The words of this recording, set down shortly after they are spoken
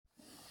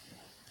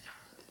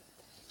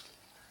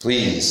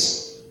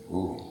Please.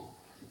 Ooh.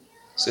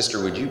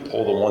 Sister, would you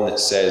pull the one that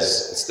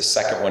says, it's the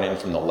second one in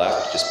from the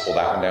left, just pull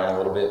that one down a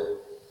little bit?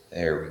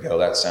 There we go.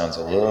 That sounds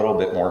a little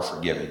bit more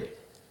forgiving.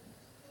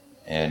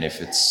 And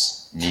if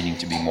it's needing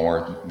to be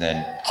more,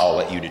 then I'll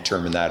let you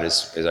determine that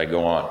as I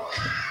go on.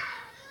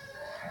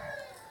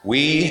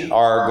 We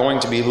are going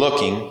to be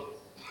looking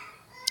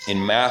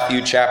in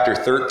Matthew chapter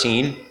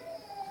 13,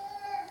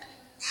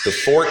 the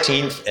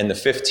 14th and the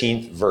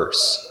 15th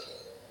verse.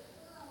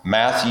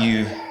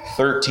 Matthew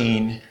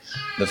 13,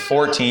 the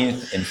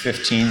 14th and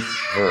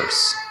 15th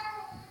verse.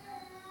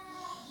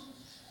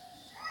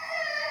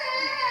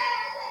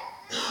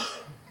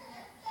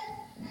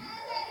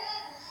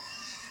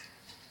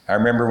 I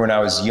remember when I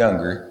was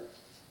younger,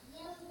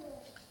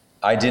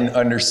 I didn't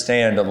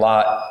understand a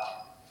lot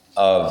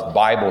of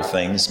Bible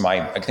things.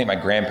 I think my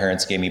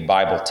grandparents gave me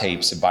Bible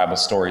tapes of Bible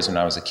stories when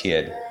I was a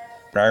kid.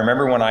 But I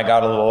remember when I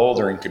got a little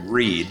older and could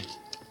read,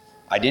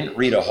 I didn't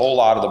read a whole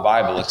lot of the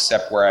Bible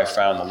except where I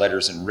found the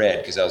letters in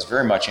red, because I was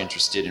very much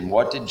interested in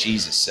what did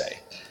Jesus say?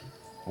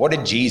 What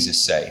did Jesus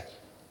say?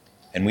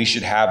 And we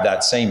should have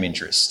that same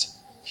interest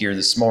here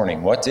this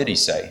morning. What did he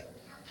say?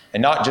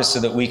 And not just so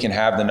that we can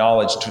have the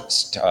knowledge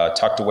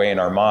tucked away in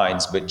our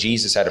minds, but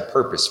Jesus had a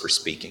purpose for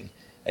speaking.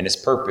 And his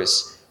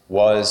purpose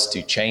was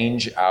to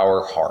change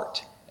our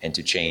heart and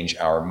to change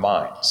our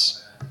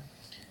minds.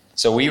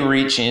 So we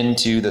reach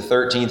into the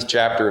 13th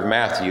chapter of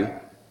Matthew,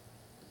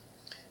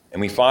 and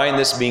we find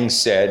this being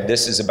said.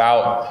 This is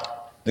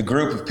about the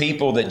group of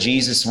people that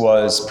Jesus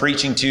was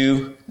preaching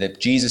to, that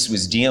Jesus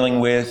was dealing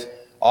with,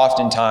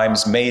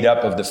 oftentimes made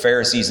up of the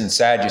Pharisees and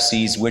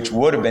Sadducees, which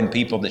would have been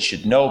people that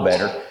should know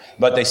better,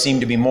 but they seem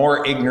to be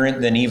more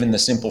ignorant than even the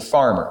simple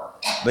farmer.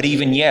 But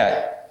even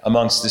yet,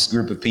 amongst this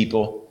group of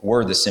people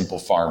were the simple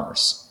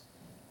farmers.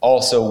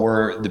 Also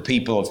were the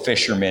people of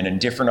fishermen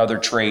and different other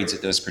trades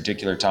at those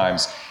particular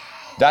times.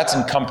 That's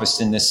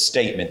encompassed in this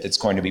statement that's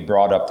going to be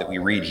brought up that we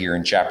read here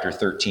in chapter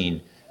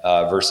 13,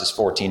 verses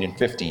 14 and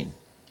 15.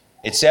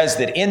 It says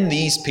that in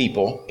these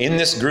people, in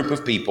this group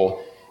of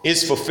people,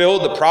 is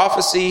fulfilled the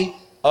prophecy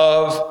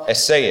of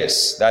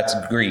Esaias, that's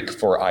Greek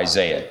for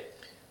Isaiah,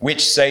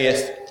 which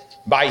saith,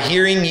 By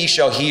hearing ye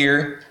shall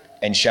hear,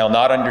 and shall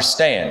not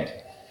understand,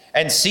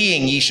 and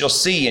seeing ye shall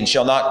see, and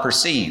shall not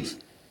perceive.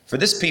 For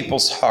this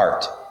people's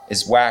heart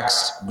is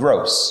waxed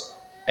gross,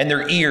 and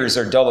their ears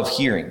are dull of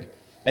hearing,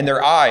 and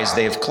their eyes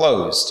they have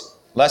closed,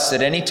 lest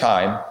at any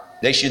time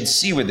they should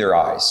see with their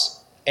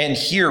eyes, and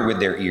hear with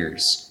their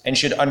ears, and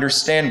should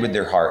understand with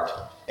their heart,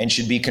 and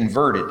should be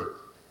converted,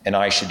 and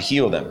I should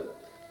heal them.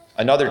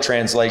 Another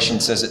translation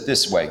says it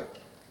this way,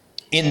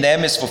 In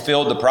them is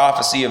fulfilled the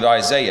prophecy of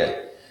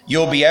Isaiah.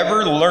 You'll be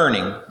ever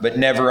learning, but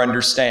never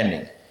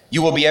understanding.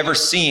 You will be ever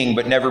seeing,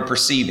 but never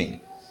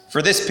perceiving.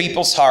 For this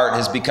people's heart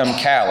has become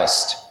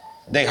calloused.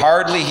 They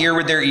hardly hear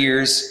with their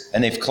ears,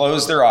 and they've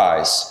closed their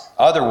eyes.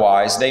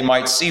 Otherwise, they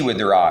might see with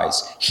their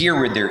eyes, hear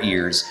with their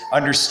ears,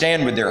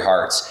 understand with their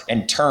hearts,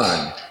 and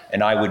turn,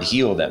 and I would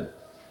heal them.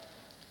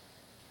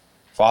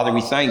 Father,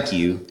 we thank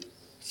you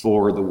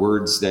for the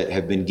words that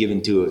have been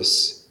given to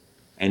us.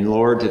 And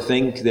Lord, to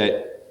think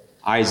that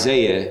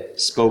Isaiah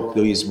spoke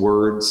these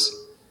words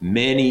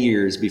many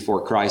years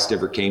before Christ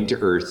ever came to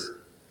earth,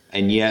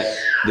 and yet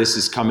this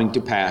is coming to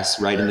pass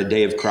right in the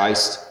day of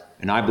Christ.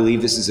 And I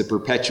believe this is a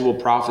perpetual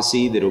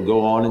prophecy that will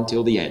go on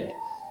until the end.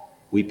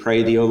 We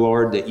pray thee, O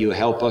Lord, that you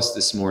help us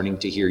this morning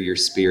to hear your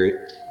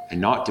spirit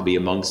and not to be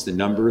amongst the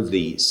number of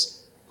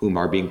these whom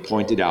are being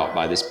pointed out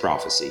by this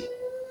prophecy.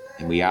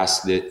 And we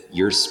ask that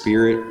your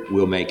spirit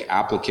will make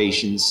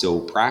applications so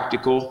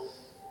practical,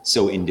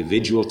 so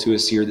individual to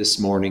us here this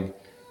morning,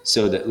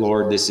 so that,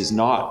 Lord, this is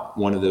not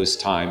one of those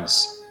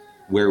times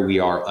where we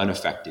are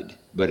unaffected,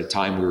 but a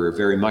time where we're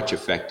very much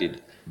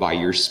affected by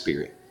your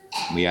spirit.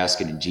 And we ask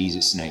it in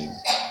Jesus' name.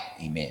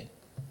 Amen.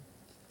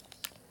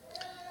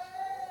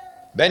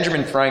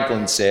 Benjamin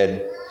Franklin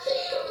said,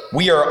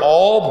 We are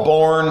all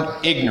born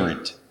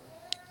ignorant,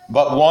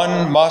 but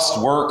one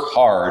must work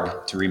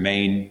hard to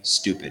remain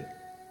stupid.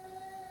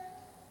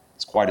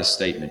 It's quite a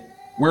statement.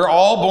 We're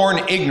all born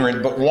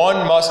ignorant, but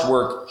one must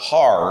work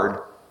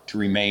hard to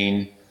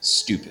remain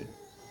stupid.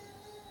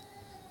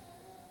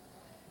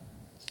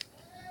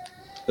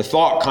 The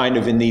thought kind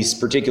of in these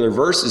particular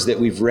verses that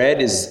we've read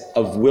is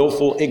of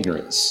willful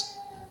ignorance.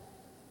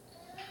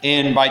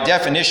 And by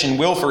definition,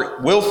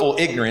 willful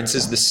ignorance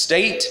is the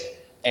state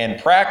and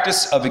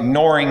practice of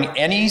ignoring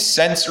any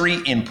sensory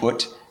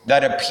input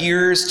that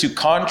appears to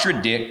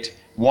contradict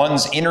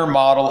one's inner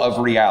model of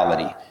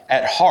reality.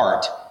 At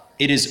heart,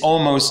 it is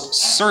almost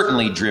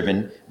certainly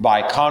driven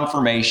by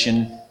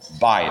confirmation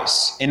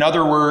bias. In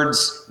other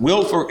words,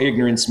 willful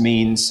ignorance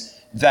means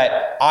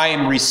that I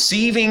am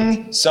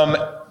receiving some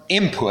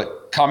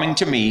input coming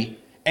to me,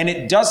 and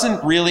it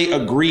doesn't really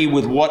agree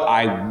with what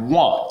I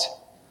want.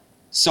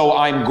 So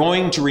I'm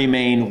going to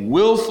remain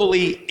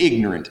willfully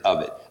ignorant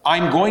of it.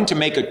 I'm going to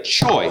make a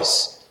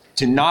choice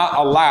to not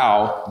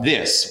allow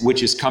this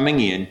which is coming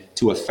in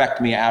to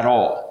affect me at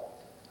all,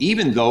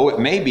 even though it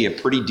may be a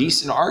pretty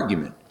decent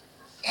argument.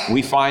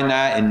 We find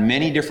that in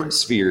many different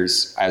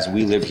spheres as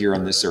we live here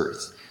on this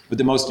earth. But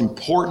the most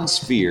important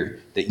sphere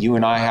that you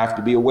and I have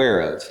to be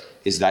aware of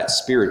is that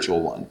spiritual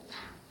one.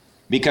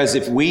 Because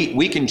if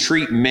we can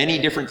treat many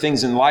different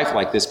things in life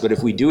like this, but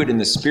if we do it in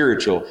the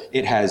spiritual,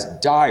 it has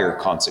dire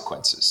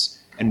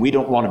consequences. And we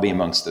don't want to be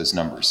amongst those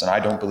numbers. And I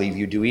don't believe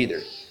you do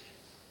either.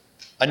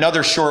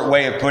 Another short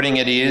way of putting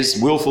it is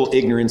willful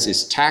ignorance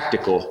is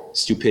tactical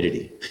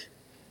stupidity.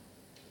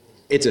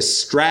 It's a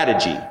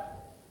strategy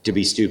to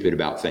be stupid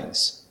about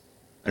things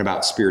and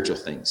about spiritual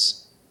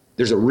things.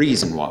 There's a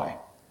reason why.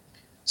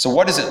 So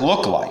what does it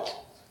look like?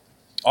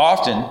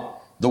 Often,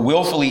 the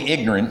willfully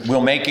ignorant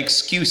will make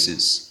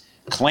excuses,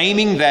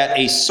 claiming that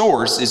a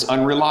source is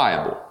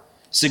unreliable,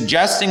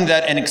 suggesting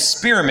that an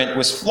experiment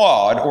was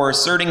flawed, or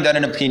asserting that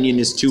an opinion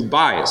is too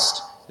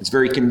biased. It's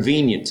very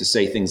convenient to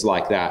say things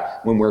like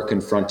that when we're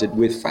confronted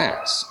with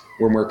facts,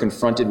 when we're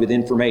confronted with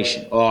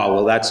information. Oh,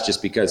 well, that's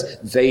just because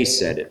they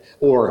said it,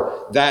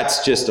 or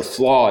that's just a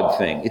flawed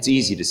thing. It's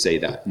easy to say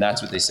that, and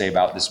that's what they say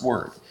about this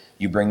word.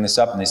 You bring this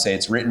up and they say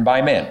it's written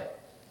by men.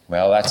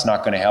 Well, that's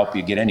not going to help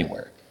you get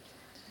anywhere.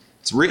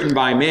 It's written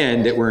by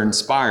men that were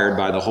inspired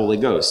by the Holy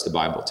Ghost, the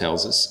Bible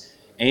tells us.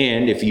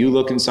 And if you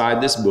look inside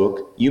this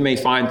book, you may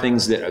find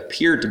things that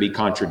appear to be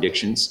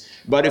contradictions,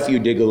 but if you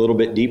dig a little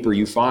bit deeper,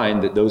 you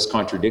find that those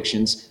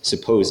contradictions,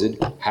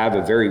 supposed, have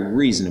a very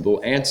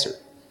reasonable answer.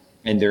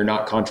 And they're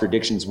not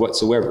contradictions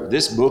whatsoever.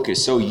 This book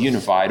is so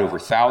unified over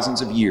thousands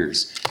of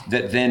years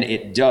that then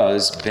it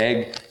does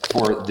beg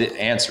for the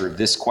answer of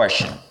this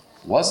question.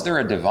 Was there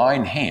a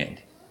divine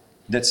hand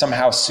that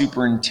somehow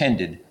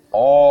superintended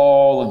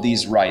all of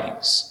these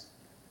writings?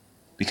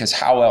 Because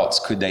how else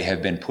could they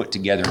have been put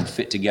together and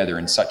fit together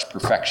in such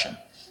perfection?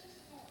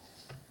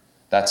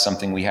 That's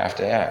something we have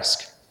to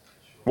ask.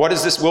 What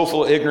does this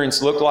willful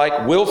ignorance look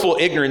like? Willful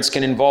ignorance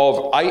can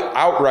involve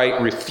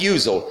outright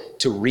refusal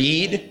to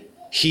read,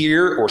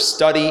 hear, or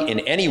study in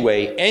any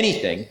way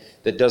anything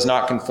that does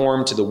not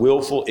conform to the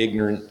willfully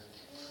ignorant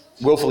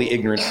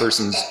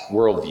person's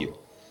worldview.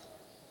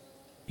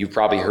 You've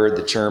probably heard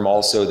the term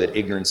also that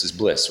ignorance is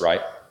bliss,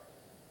 right?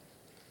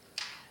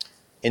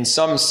 In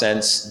some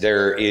sense,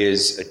 there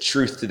is a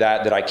truth to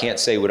that I can't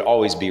say would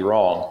always be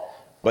wrong,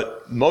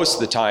 but most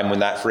of the time when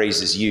that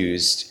phrase is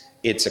used,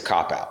 it's a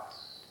cop-out.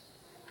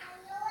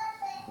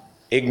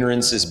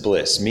 Ignorance is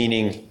bliss,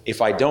 meaning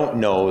if I don't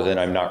know, then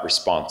I'm not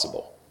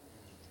responsible.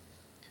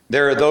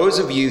 There are those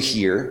of you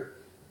here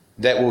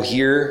that will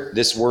hear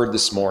this word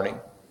this morning,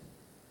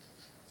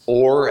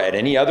 or at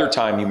any other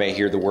time you may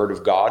hear the word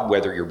of God,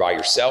 whether you're by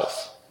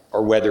yourself,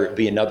 or whether it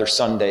be another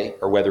Sunday,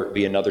 or whether it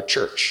be another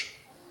church,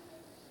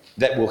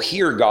 that will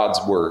hear God's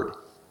word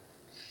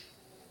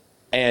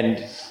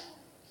and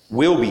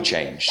will be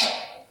changed.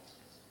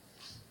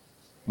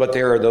 But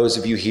there are those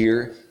of you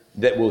here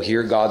that will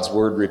hear God's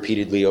word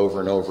repeatedly over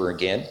and over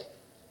again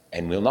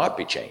and will not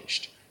be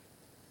changed.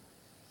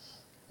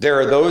 There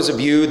are those of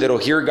you that will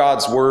hear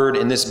God's word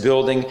in this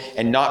building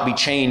and not be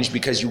changed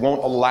because you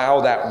won't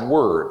allow that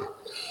word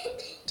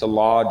to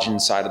lodge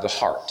inside of the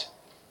heart.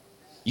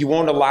 You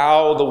won't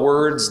allow the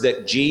words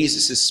that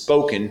Jesus has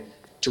spoken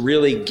to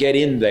really get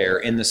in there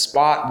in the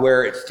spot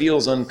where it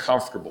feels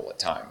uncomfortable at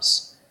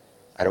times.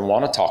 I don't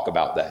want to talk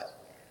about that.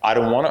 I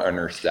don't want to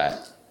unearth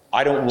that.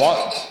 I don't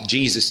want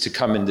Jesus to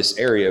come in this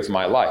area of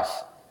my life.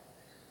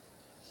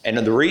 And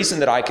the reason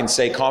that I can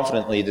say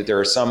confidently that there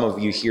are some of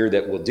you here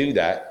that will do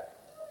that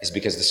is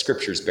because the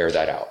scriptures bear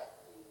that out.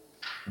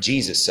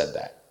 Jesus said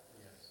that.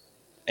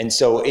 And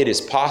so it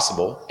is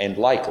possible and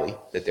likely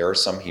that there are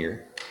some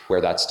here where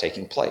that's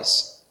taking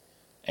place.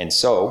 And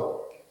so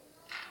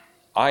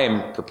I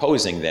am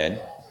proposing then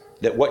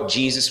that what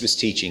Jesus was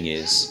teaching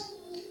is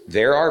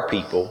there are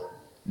people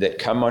that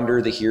come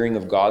under the hearing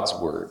of God's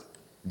word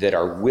that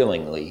are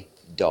willingly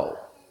dull,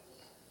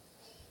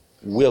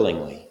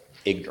 willingly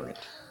ignorant,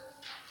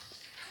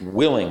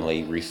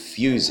 willingly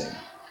refusing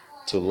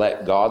to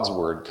let God's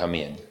word come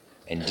in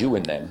and do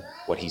in them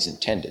what he's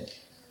intended.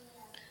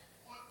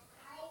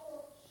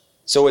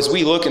 So as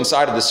we look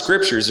inside of the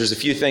scriptures, there's a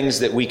few things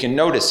that we can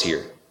notice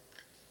here.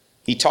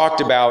 He talked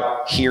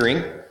about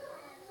hearing,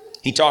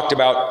 he talked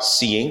about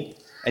seeing,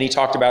 and he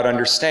talked about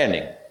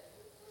understanding.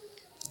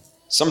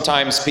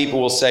 Sometimes people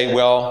will say,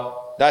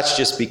 well, that's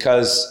just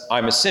because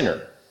I'm a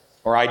sinner,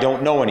 or I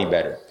don't know any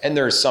better. And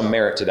there's some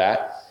merit to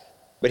that.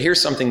 But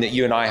here's something that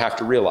you and I have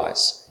to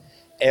realize.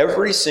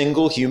 Every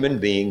single human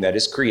being that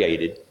is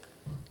created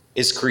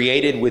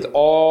with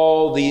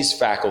all these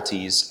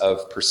faculties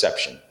of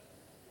perception.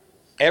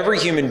 Every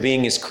human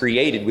being is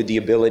created with the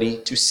ability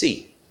to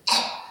see.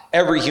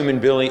 Every human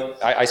being,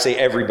 I say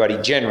everybody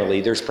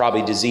generally, there's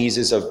probably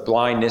diseases of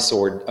blindness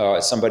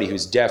or somebody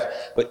who's deaf,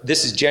 but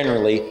this is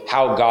generally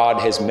how God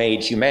has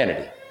made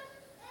humanity.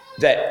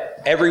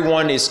 That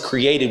everyone is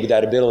created with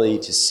that ability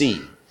to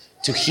see,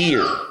 to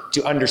hear,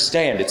 to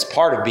understand. It's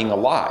part of being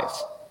alive.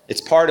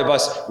 It's part of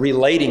us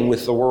relating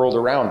with the world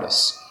around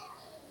us.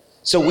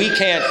 So we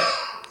can't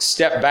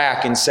step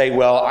back and say,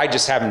 well, I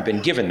just haven't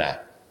been given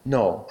that.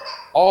 No,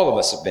 all of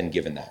us have been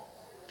given that.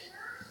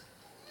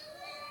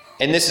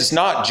 And this is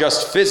not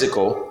just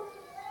physical,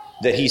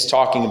 that he's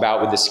talking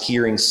about with this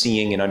hearing,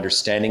 seeing, and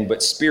understanding,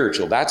 but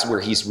spiritual. That's where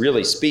he's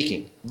really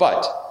speaking.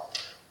 But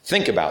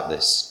think about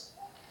this.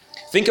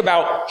 Think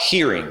about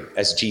hearing,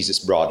 as Jesus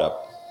brought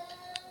up.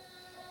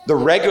 The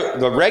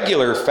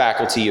regular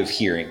faculty of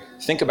hearing.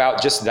 Think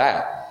about just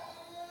that.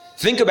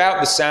 Think about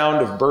the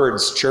sound of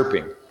birds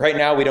chirping. Right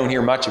now we don't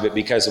hear much of it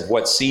because of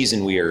what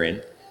season we are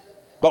in.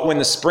 But when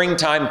the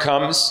springtime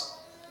comes,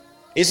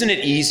 isn't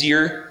it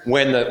easier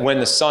when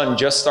the sun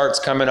just starts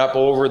coming up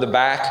over the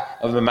back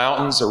of the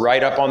mountains or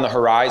right up on the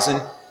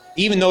horizon?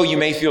 Even though you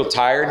may feel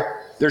tired,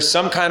 there's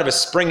some kind of a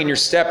spring in your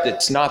step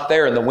that's not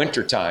there in the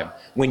wintertime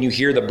when you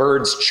hear the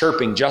birds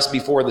chirping just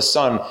before the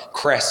sun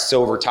crests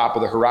over top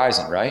of the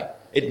horizon, right?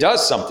 It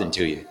does something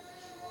to you.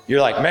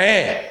 You're like,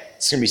 man,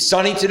 it's going to be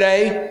sunny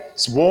today.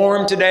 It's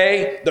warm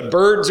today. The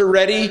birds are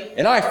ready,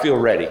 and I feel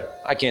ready.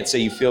 I can't say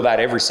you feel that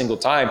every single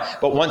time,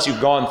 but once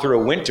you've gone through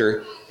a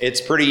winter,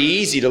 it's pretty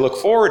easy to look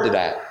forward to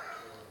that.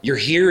 You're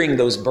hearing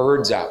those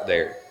birds out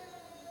there.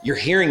 You're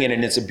hearing it,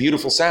 and it's a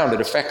beautiful sound.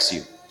 It affects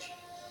you.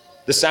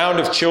 The sound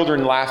of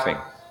children laughing,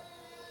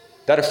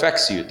 that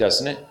affects you,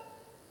 doesn't it?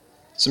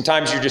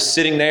 Sometimes you're just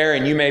sitting there,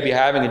 and you may be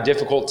having a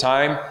difficult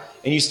time,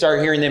 and you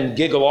start hearing them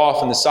giggle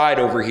off on the side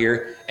over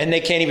here, and they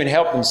can't even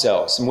help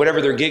themselves. And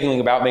whatever they're giggling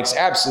about makes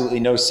absolutely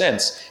no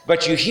sense.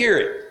 But you hear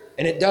it,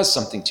 and it does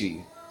something to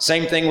you.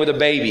 Same thing with a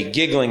baby,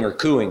 giggling or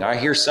cooing. I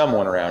hear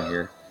someone around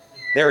here.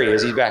 There he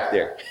is, he's back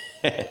there.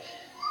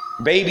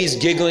 Babies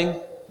giggling,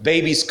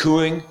 babies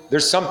cooing.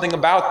 There's something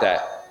about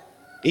that.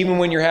 Even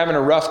when you're having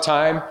a rough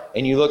time,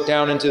 and you look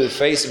down into the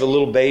face of a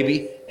little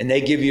baby, and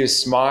they give you a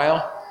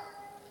smile,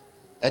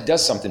 that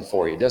does something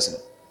for you, doesn't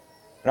it?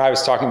 And I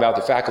was talking about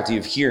the faculty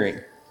of hearing.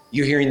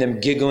 You're hearing them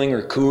giggling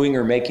or cooing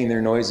or making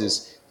their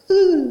noises.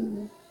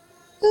 Ooh,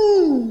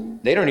 ooh.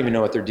 They don't even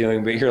know what they're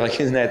doing, but you're like,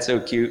 isn't that so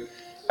cute?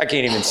 I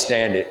can't even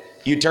stand it.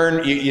 You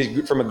turn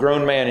you from a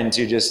grown man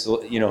into just,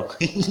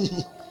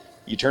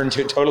 you turn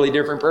into a totally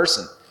different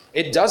person.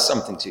 It does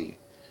something to you.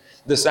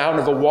 The sound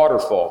of a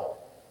waterfall.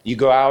 You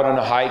go out on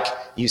a hike,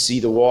 you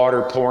see the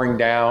water pouring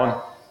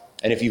down.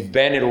 And if you've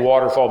been at a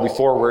waterfall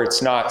before where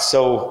it's not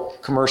so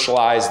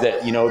commercialized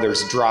that,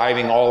 there's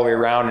driving all the way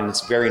around and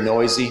it's very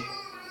noisy,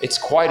 it's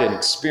quite an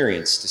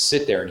experience to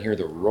sit there and hear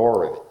the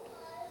roar of it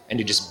and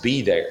to just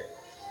be there.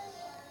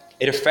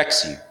 It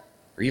affects you,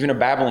 or even a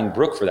babbling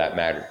brook for that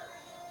matter.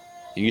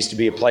 There used to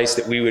be a place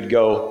that we would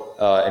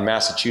go in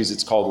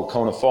Massachusetts called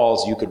Wacona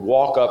Falls. You could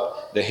walk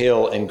up the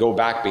hill and go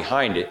back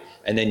behind it,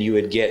 and then you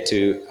would get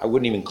to, I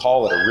wouldn't even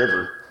call it a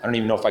river. I don't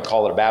even know if I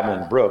call it a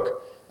babbling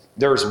brook.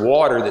 There's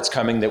water that's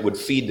coming that would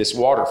feed this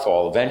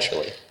waterfall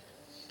eventually.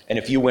 And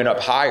if you went up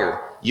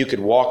higher, you could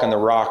walk on the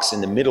rocks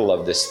in the middle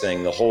of this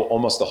thing,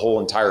 almost the whole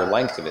entire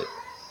length of it.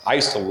 I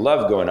used to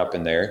love going up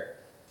in there.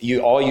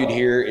 All you'd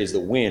hear is the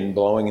wind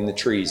blowing in the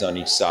trees on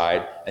each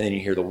side, and then you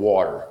hear the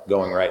water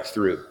going right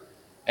through.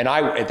 And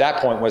I, at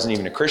that point, wasn't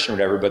even a Christian or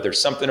whatever, but there's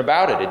something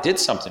about it. It did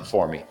something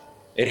for me.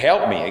 It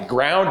helped me. It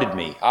grounded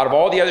me. Out of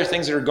all the other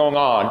things that are going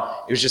on,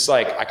 it was just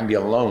like, I can be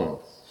alone.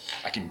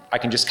 I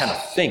can just kind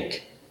of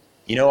think.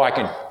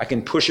 I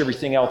can push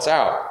everything else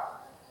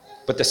out.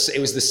 But it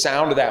was the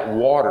sound of that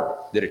water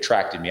that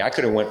attracted me. I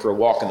could have went for a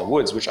walk in the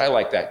woods, which I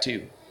like that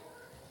too.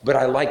 But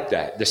I liked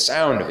that, the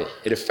sound of it.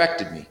 It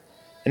affected me.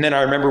 And then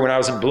I remember when I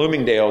was in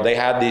Bloomingdale, they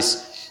had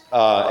this,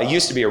 it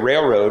used to be a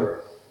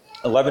railroad,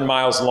 11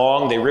 miles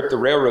long. They ripped the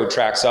railroad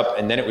tracks up,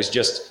 and then it was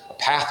just a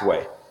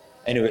pathway.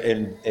 And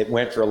it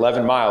went for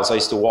 11 miles. I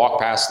used to walk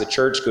past the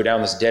church, go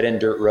down this dead-end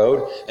dirt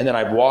road, and then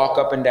I'd walk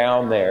up and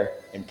down there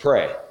and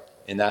pray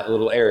in that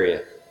little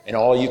area. And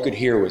all you could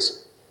hear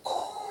was,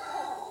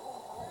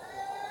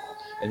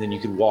 and then you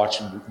could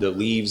watch the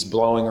leaves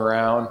blowing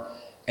around,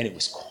 and it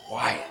was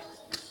quiet.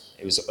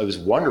 It was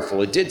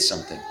wonderful. It did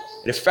something.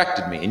 It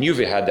affected me, and you've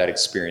had that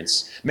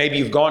experience. Maybe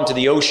you've gone to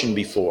the ocean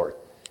before.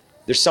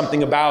 There's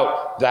something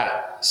about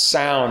that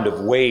sound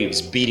of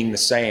waves beating the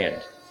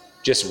sand,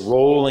 just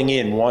rolling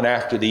in one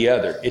after the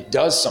other. It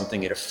does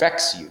something. It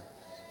affects you.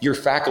 Your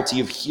faculty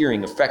of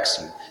hearing affects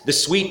you. The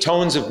sweet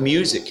tones of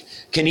music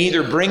can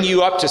either bring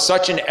you up to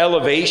such an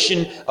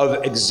elevation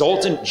of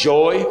exultant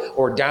joy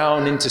or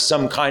down into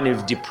some kind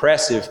of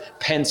depressive,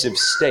 pensive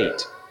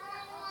state.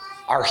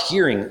 Our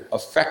hearing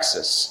affects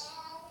us.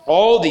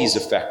 All these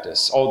affect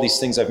us. All these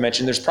things I've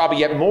mentioned, there's probably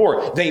yet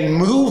more. They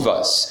move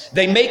us.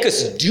 They make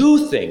us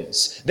do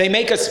things. They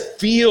make us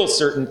feel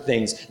certain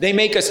things. They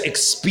make us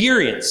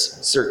experience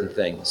certain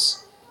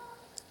things.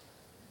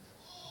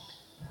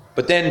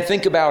 But then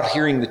think about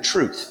hearing the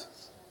truth.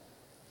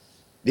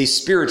 These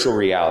spiritual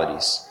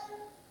realities.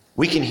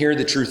 We can hear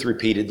the truth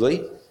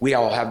repeatedly. We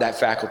all have that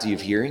faculty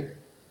of hearing.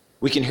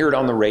 We can hear it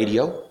on the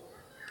radio.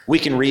 We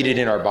can read it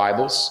in our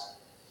Bibles.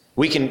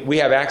 We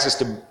have access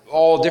to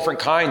all different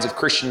kinds of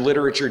Christian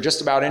literature.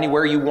 Just about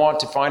anywhere you want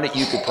to find it,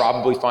 you could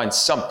probably find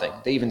something.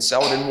 They even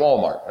sell it in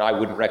Walmart. And I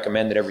wouldn't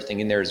recommend that everything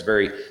in there is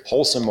very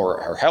wholesome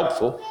or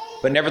helpful,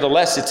 but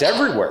nevertheless, it's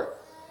everywhere.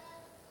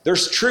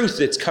 There's truth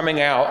that's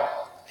coming out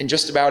in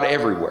just about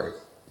everywhere.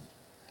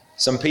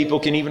 Some people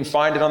can even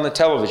find it on the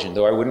television,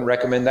 though I wouldn't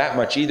recommend that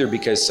much either,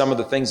 because some of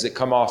the things that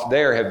come off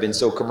there have been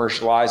so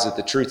commercialized that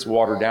the truth's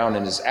watered down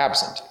and is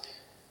absent.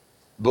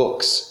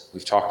 Books,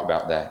 we've talked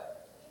about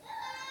that.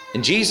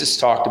 And Jesus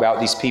talked about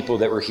these people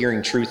that were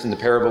hearing truth in the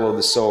parable of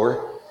the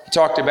sower. He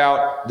talked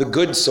about the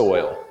good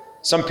soil.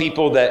 Some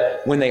people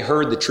that when they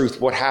heard the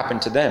truth, what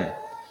happened to them?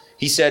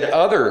 He said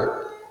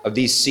other of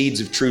these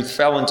seeds of truth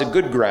fell into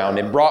good ground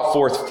and brought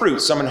forth fruit,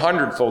 some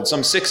 100-fold,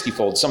 some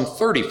 60-fold, some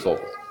 30-fold.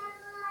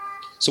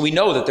 So we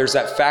know that there's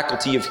that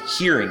faculty of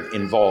hearing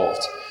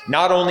involved,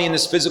 not only in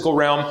this physical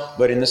realm,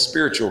 but in the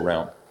spiritual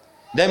realm.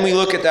 Then we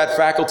look at that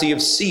faculty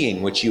of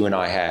seeing, which you and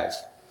I have.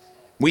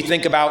 We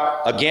think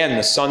about, again,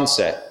 the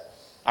sunset.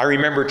 I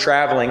remember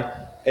traveling,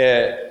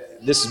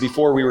 this is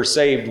before we were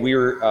saved.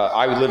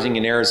 I was living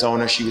in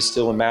Arizona. She was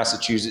still in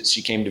Massachusetts.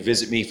 She came to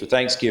visit me for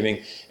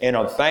Thanksgiving. And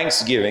on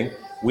Thanksgiving,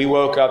 we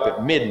woke up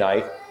at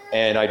midnight,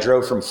 and I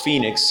drove from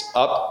Phoenix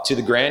up to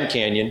the Grand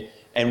Canyon,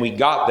 and we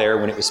got there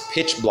when it was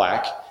pitch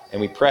black, and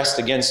we pressed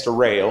against a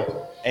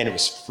rail, and it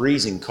was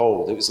freezing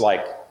cold. It was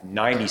like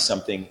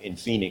 90-something in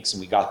Phoenix,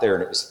 and we got there,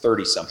 and it was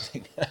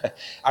 30-something.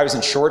 I was in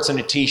shorts and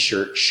a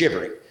T-shirt,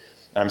 shivering.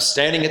 And I'm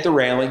standing at the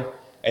railing,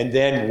 and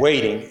then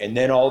waiting, and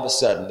then all of a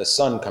sudden, the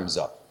sun comes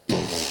up.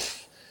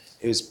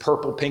 It was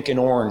purple, pink, and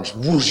orange,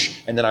 whoosh,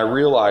 and then I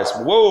realized,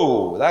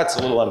 whoa, that's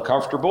a little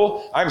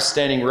uncomfortable. I'm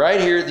standing right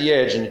here at the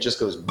edge, and it just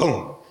goes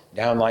boom,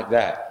 down like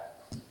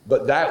that.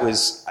 But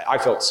I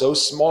felt so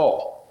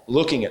small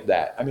looking at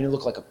that. I mean, it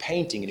looked like a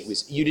painting, and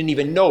you didn't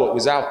even know it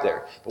was out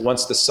there. But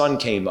once the sun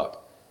came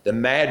up, the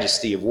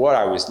majesty of what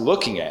I was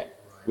looking at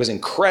was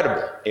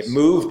incredible. It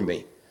moved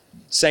me.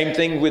 Same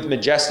thing with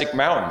majestic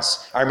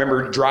mountains. I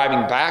remember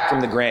driving back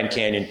from the Grand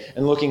Canyon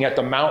and looking at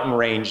the mountain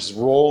ranges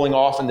rolling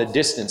off in the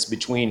distance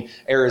between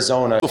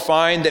Arizona. You'll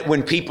find that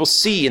when people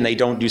see and they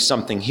don't do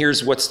something,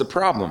 here's what's the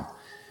problem.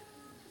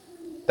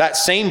 That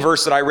same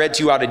verse that I read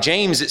to you out of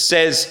James, it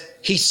says,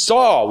 he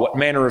saw what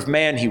manner of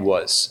man he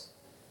was.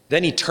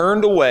 Then he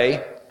turned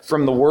away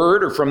from the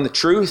word or from the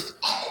truth,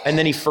 and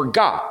then he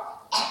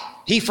forgot.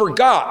 He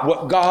forgot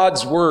what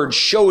God's word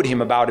showed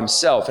him about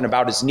himself and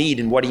about his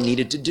need and what he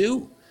needed to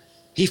do.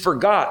 He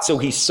forgot, so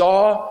he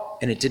saw,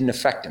 and it didn't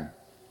affect him.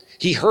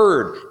 He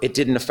heard, it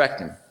didn't affect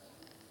him.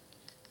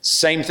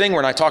 Same thing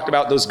when I talked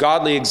about those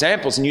godly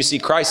examples and you see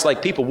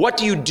Christ-like people. What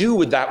do you do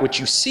with that which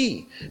you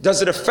see?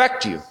 Does it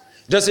affect you?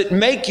 Does it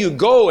make you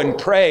go and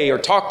pray or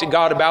talk to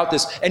God about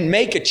this and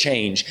make a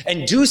change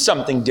and do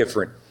something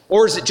different?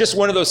 Or is it just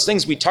one of those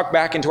things we tuck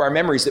back into our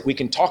memories that we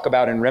can talk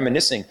about and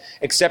reminiscing,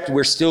 except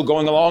we're still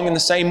going along in the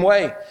same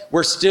way?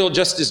 We're still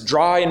just as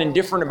dry and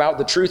indifferent about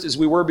the truth as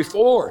we were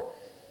before.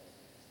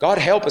 God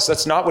help us,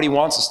 that's not what he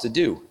wants us to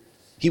do.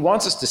 He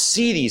wants us to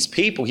see these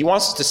people. He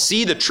wants us to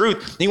see the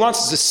truth. He wants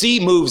us to see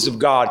moves of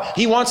God.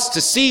 He wants us to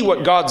see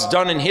what God's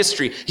done in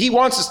history. He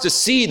wants us to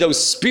see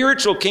those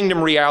spiritual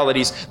kingdom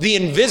realities, the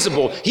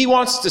invisible. He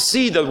wants us to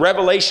see the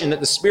revelation that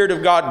the Spirit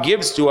of God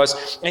gives to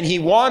us. And he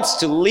wants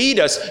to lead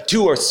us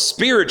to a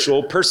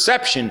spiritual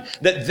perception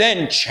that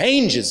then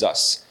changes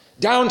us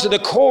down to the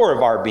core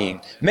of our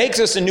being, makes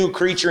us a new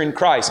creature in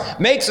Christ,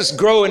 makes us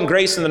grow in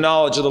grace and the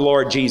knowledge of the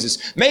Lord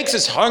Jesus, makes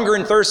us hunger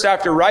and thirst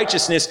after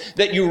righteousness,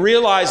 that you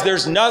realize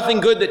there's nothing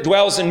good that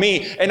dwells in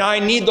me, and I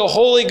need the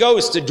Holy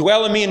Ghost to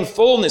dwell in me in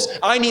fullness.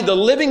 I need the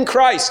living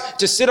Christ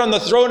to sit on the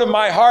throne of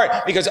my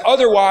heart, because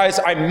otherwise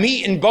I'm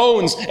meat and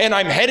bones, and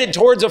I'm headed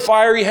towards a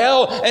fiery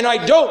hell, and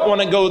I don't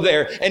want to go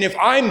there. And if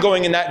I'm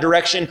going in that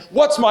direction,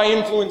 what's my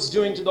influence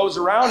doing to those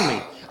around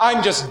me?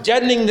 I'm just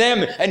deadening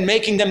them and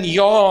making them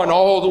yawn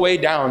all the way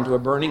down to a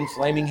burning,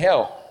 flaming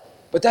hell.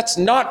 But that's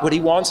not what he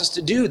wants us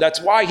to do.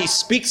 That's why he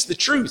speaks the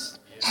truth.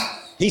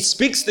 He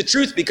speaks the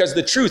truth because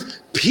the truth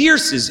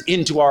pierces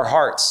into our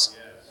hearts.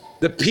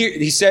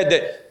 He said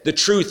that the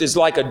truth is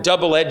like a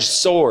double-edged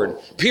sword,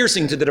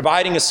 piercing to the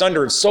dividing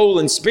asunder of soul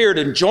and spirit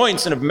and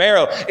joints and of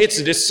marrow. It's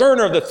a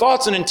discerner of the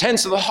thoughts and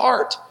intents of the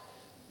heart.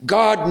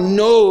 God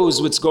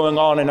knows what's going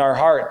on in our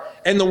heart.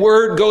 And the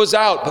word goes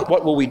out, but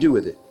what will we do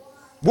with it?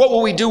 What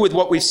will we do with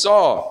what we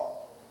saw?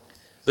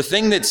 The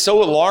thing that's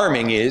so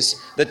alarming is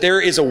that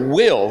there is a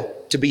will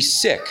to be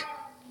sick.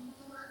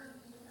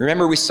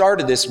 Remember, we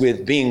started this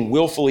with being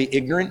willfully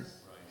ignorant.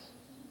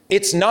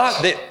 It's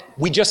not that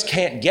we just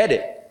can't get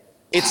it.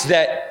 It's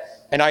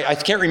that, and I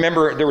can't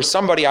remember, there was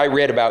somebody I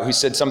read about who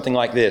said something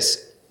like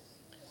this.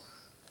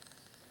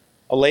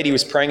 A lady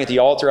was praying at the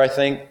altar, I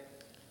think,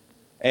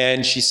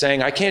 and she's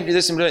saying, I can't do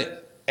this.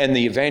 And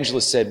the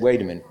evangelist said,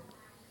 wait a minute.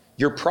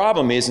 Your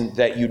problem isn't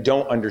that you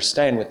don't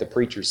understand what the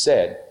preacher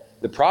said.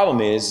 The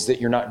problem is that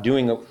you're not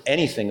doing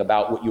anything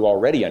about what you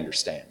already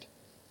understand.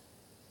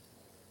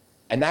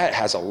 And that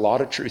has a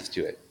lot of truth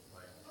to it.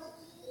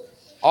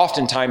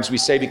 Oftentimes we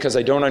say, because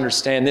I don't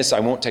understand this, I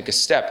won't take a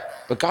step.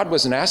 But God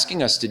wasn't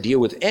asking us to deal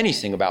with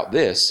anything about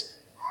this.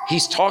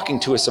 He's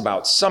talking to us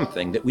about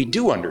something that we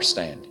do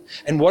understand.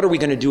 And what are we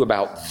going to do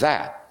about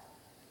that?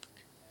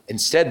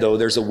 Instead, though,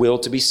 there's a will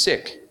to be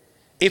sick.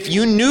 If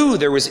you knew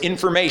there was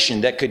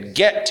information that you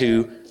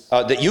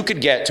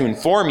could get to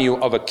inform you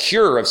of a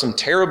cure of some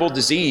terrible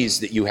disease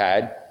that you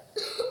had,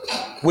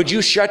 Would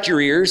you shut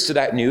your ears to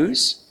that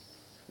news?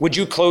 Would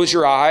you close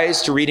your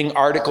eyes to reading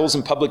articles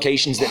and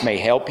publications that may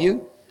help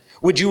you?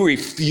 Would you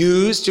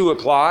refuse to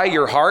apply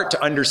your heart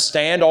to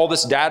understand all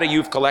this data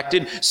you've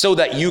collected so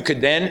that you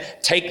could then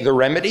take the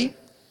remedy?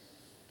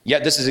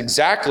 Yet this is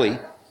exactly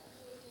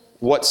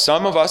what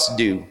some of us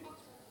do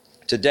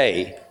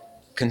today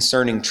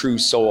concerning true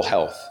soul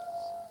health.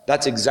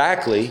 That's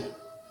exactly,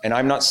 and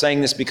I'm not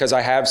saying this because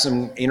I have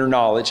some inner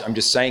knowledge, I'm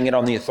just saying it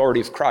on the authority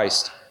of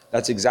Christ.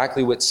 That's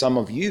exactly what some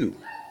of you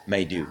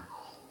may do,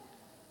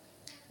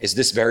 is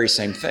this very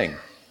same thing.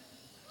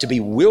 To be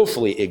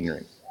willfully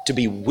ignorant, to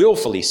be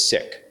willfully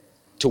sick,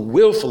 to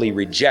willfully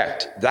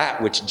reject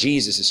that which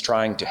Jesus is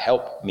trying to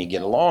help me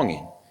get along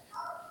in.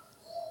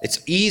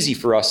 It's easy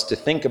for us to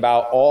think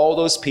about all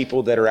those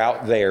people that are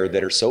out there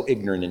that are so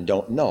ignorant and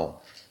don't know.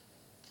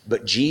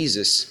 But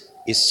Jesus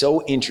is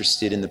so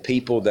interested in the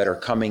people that are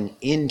coming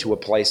into a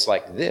place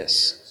like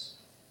this,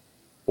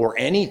 or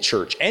any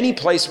church, any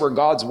place where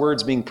God's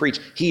word's being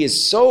preached. He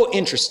is so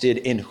interested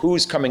in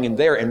who's coming in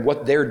there and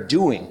what they're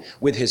doing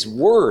with his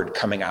word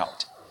coming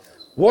out.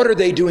 What are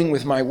they doing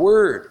with my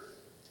word?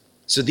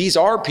 So these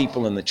are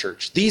people in the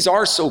church. These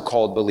are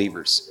so-called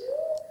believers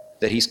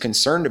that he's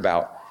concerned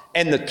about.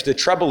 And the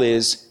trouble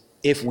is,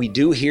 if we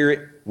do hear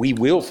it, we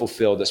will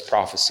fulfill this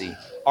prophecy.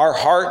 Our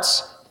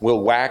hearts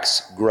will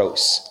wax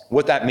gross.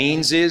 What that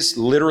means is,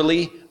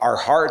 literally, our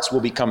hearts will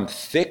become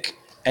thick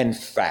and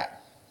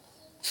fat.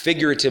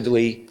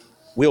 Figuratively,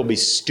 we'll be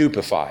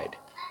stupefied.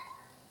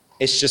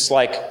 It's just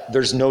like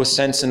there's no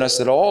sense in us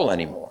at all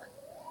anymore.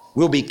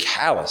 We'll be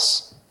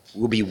callous.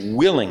 We'll be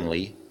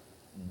willingly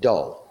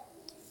dull.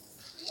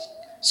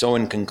 So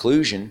in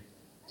conclusion,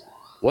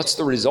 what's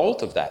the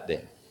result of that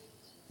then?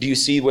 Do you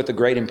see what the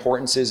great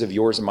importance is of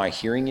yours and my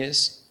hearing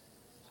is?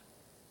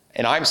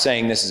 And I'm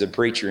saying this as a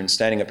preacher and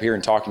standing up here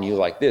and talking to you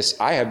like this.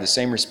 I have the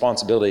same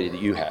responsibility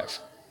that you have.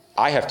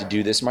 I have to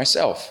do this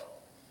myself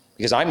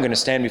because I'm going to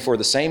stand before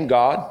the same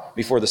God,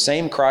 before the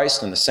same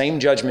Christ on the same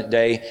judgment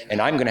day, and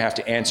I'm going to have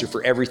to answer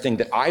for everything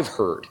that I've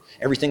heard,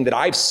 everything that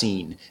I've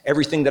seen,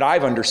 everything that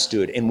I've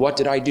understood. And what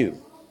did I do?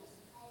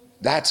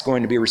 That's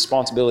going to be a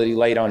responsibility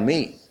laid on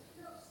me.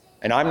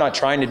 And I'm not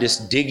trying to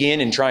just dig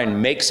in and try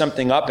and make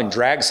something up and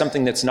drag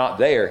something that's not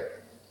there.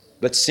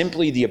 But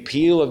simply the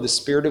appeal of the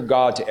Spirit of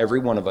God to every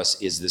one of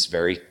us is this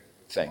very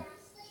thing.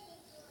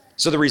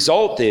 So the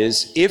result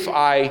is, if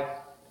I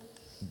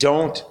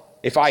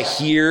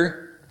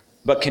hear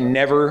but can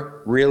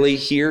never really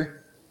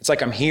hear, it's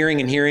like I'm hearing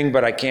and hearing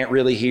but I can't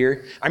really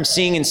hear. I'm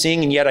seeing and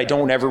seeing and yet I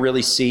don't ever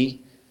really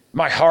see.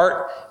 My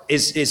heart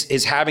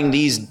is having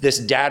this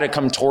data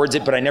come towards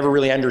it but I never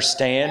really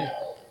understand.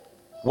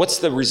 What's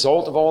the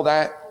result of all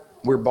that?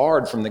 We're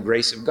barred from the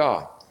grace of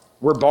God.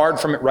 We're barred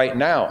from it right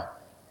now.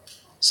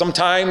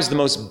 Sometimes the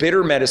most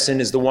bitter medicine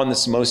is the one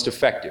that's most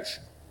effective.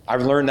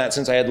 I've learned that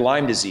since I had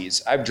Lyme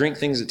disease. I've drank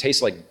things that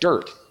taste like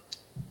dirt,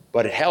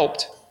 but it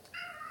helped.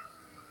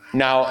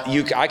 Now,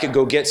 I could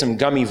go get some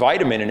gummy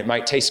vitamin and it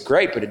might taste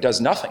great, but it does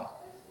nothing.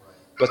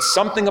 But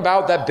something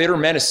about that bitter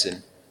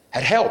medicine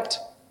had helped.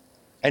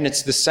 And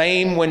it's the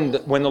same when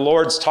the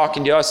Lord's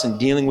talking to us and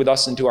dealing with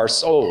us into our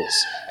souls.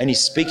 And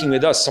he's speaking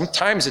with us.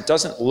 Sometimes it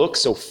doesn't look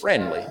so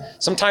friendly.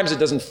 Sometimes it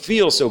doesn't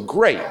feel so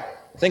great.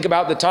 Think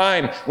about the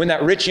time when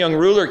that rich young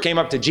ruler came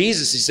up to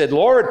Jesus. He said,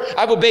 Lord,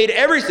 I've obeyed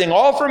everything,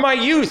 all from my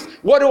youth.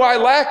 What do I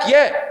lack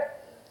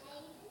yet?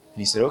 And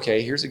he said,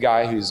 okay, here's a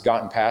guy who's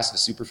gotten past the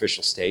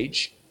superficial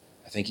stage.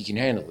 I think he can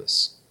handle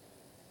this.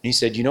 And he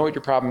said, you know what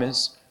your problem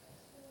is?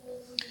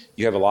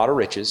 You have a lot of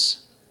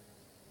riches.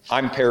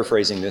 I'm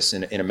paraphrasing this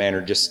in a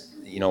manner just,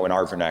 in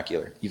our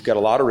vernacular. You've got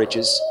a lot of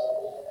riches.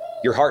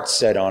 Your heart's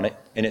set on it,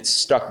 and it's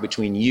stuck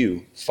between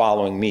you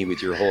following me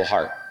with your whole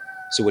heart.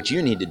 So what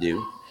you need to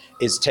do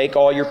is take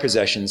all your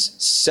possessions,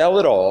 sell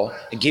it all,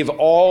 and give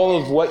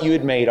all of what you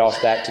had made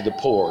off that to the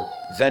poor,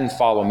 then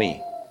follow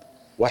me.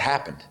 What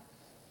happened?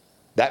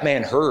 That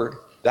man heard,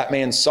 that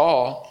man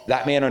saw,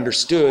 that man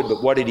understood,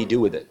 but what did he do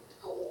with it?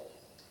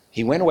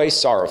 He went away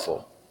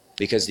sorrowful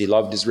because he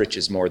loved his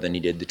riches more than he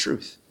did the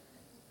truth.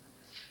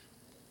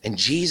 And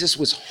Jesus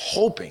was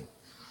hoping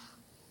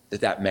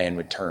that man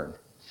would turn.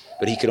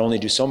 But he could only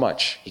do so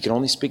much. He could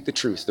only speak the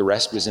truth. The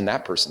rest was in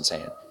that person's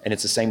hand. And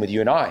it's the same with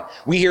you and I.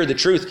 We hear the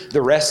truth.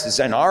 The rest is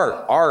in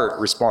our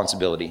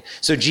responsibility.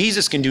 So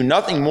Jesus can do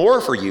nothing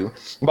more for you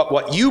but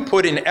what you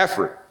put in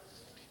effort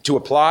to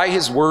apply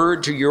his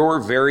word to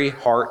your very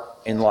heart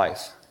and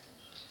life.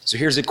 So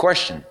here's a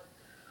question.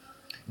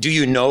 Do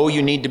you know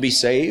you need to be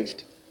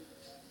saved?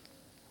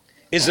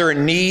 Is there a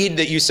need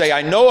that you say,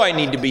 I know I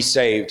need to be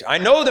saved. I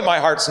know that my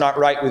heart's not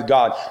right with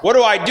God. What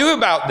do I do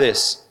about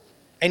this?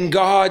 And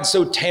God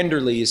so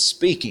tenderly is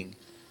speaking.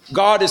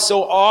 God is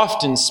so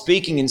often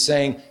speaking and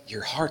saying,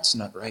 your heart's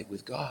not right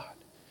with God.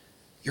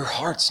 Your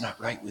heart's not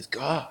right with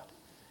God.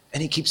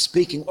 And he keeps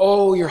speaking,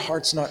 oh, your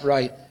heart's not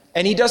right.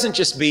 And he doesn't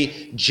just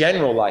be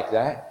general like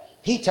that.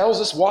 He tells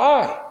us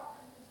why.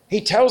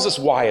 He tells us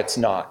why it's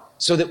not,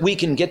 so that we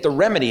can get the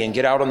remedy and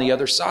get out on the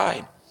other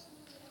side.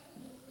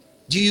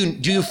 Do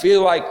you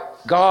feel like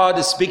God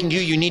is speaking to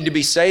you, you need to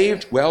be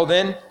saved? Well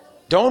then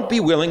Don't be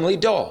willingly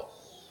dull.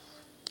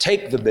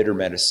 Take the bitter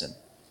medicine.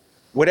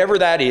 Whatever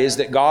that is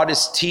that God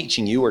is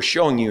teaching you or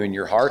showing you in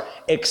your heart,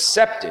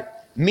 accept it.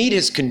 Meet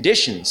his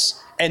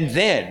conditions and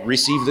then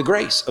receive the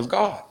grace of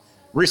God.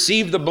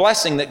 Receive the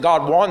blessing that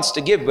God wants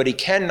to give, but he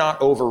cannot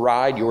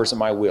override yours and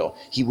my will.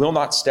 He will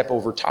not step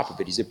over top of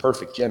it. He's a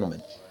perfect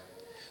gentleman.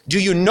 Do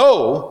you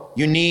know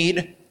you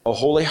need a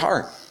holy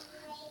heart?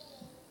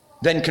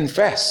 Then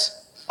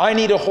confess, I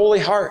need a holy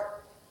heart.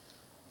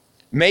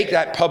 Make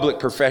that public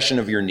profession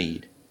of your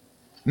need.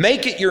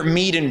 Make it your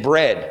meat and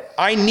bread.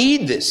 I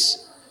need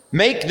this.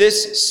 Make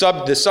this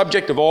the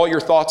subject of all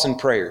your thoughts and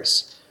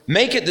prayers.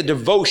 Make it the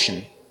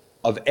devotion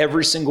of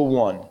every single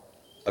one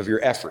of your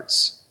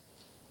efforts.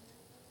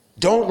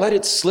 Don't let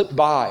it slip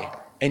by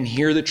and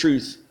hear the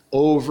truth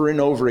over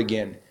and over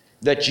again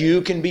that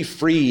you can be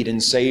freed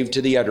and saved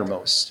to the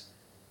uttermost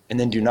and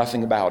then do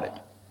nothing about it.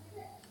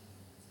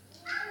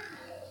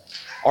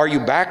 Are you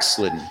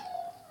backslidden?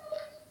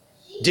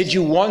 Did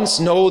you once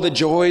know the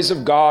joys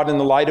of God and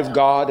the light of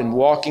God and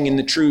walking in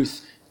the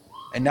truth,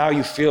 and now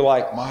you feel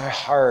like my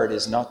heart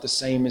is not the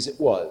same as it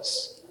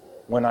was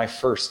when I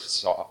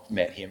first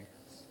met him?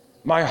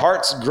 My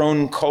heart's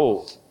grown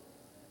cold.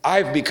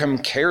 I've become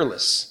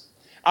careless.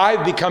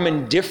 I've become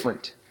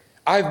indifferent.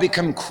 I've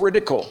become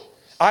critical.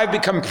 I've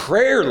become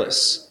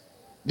prayerless.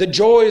 The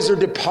joys are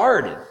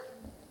departed.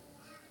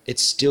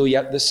 It's still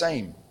yet the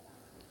same.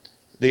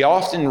 The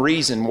often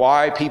reason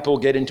why people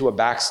get into a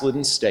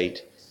backslidden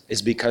state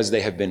is because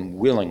they have been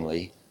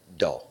willingly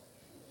dull.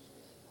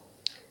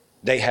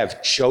 They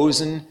have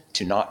chosen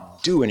to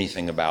not do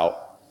anything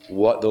about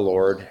what the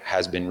Lord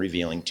has been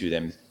revealing to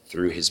them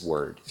through his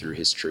word, through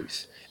his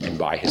truth, and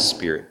by his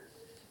Spirit.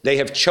 They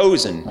have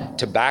chosen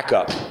to back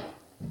up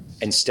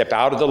and step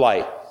out of the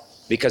light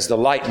because the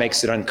light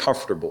makes it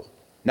uncomfortable.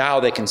 Now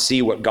they can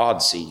see what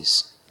God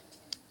sees.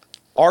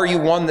 Are you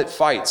one that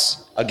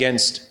fights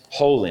against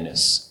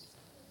holiness?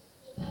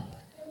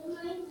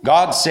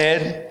 God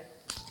said,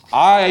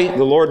 I,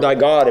 the Lord thy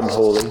God, am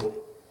holy.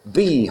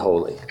 Be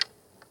holy.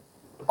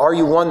 Are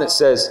you one that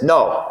says,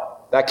 no,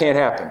 that can't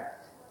happen?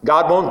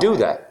 God won't do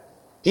that.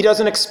 He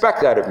doesn't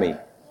expect that of me.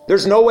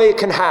 There's no way it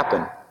can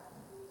happen.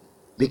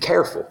 Be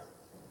careful.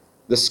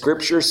 The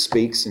Scripture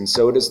speaks, and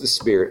so does the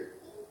Spirit,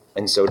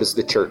 and so does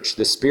the church.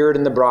 The Spirit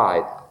and the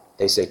bride,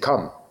 they say,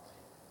 come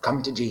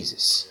to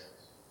Jesus.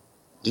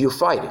 Do you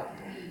fight it?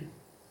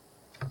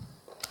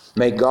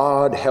 May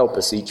God help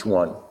us, each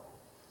one,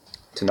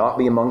 to not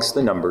be amongst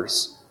the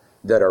numbers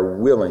that are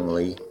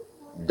willingly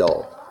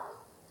dull.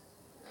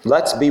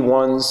 Let's be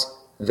ones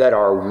that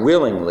are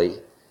willingly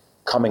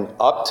coming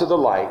up to the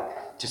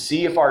light to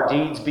see if our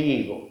deeds be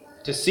evil,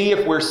 to see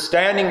if we're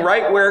standing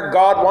right where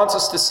God wants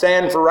us to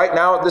stand for right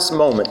now at this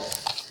moment.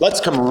 Let's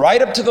come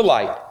right up to the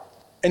light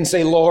and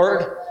say,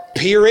 Lord,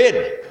 peer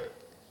in.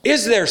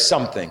 Is there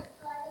something?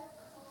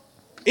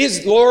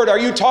 Lord, are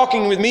you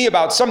talking with me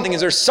about something?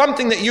 Is there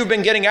something that you've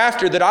been getting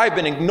after that I've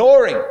been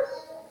ignoring?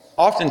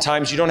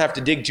 Oftentimes, you don't have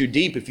to dig too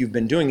deep if you've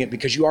been doing it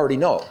because you already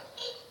know.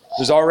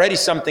 There's already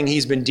something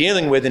he's been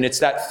dealing with, and it's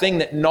that thing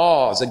that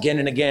gnaws again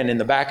and again in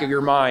the back of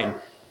your mind.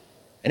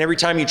 And every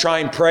time you try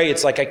and pray,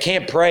 it's like, I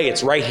can't pray.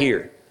 It's right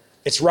here.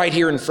 It's right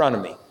here in front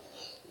of me.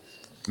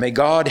 May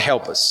God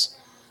help us.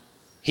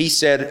 He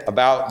said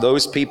about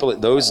those people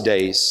at those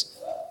days,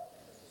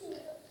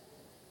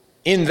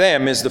 in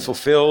them is the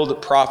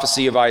fulfilled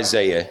prophecy of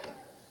Isaiah.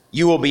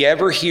 You will be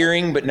ever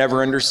hearing, but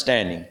never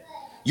understanding.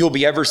 You'll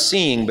be ever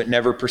seeing, but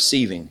never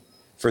perceiving.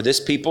 For this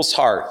people's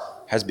heart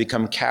has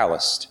become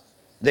calloused.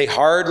 They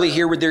hardly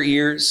hear with their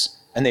ears,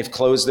 and they've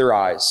closed their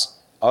eyes.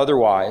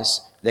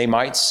 Otherwise, they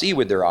might see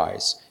with their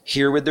eyes,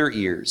 hear with their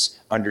ears,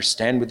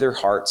 understand with their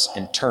hearts,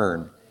 and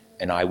turn,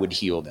 and I would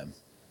heal them.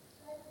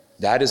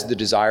 That is the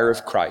desire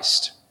of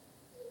Christ.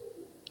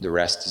 The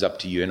rest is up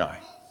to you and I.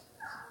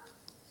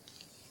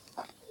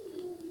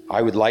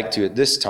 I would like to, at this time,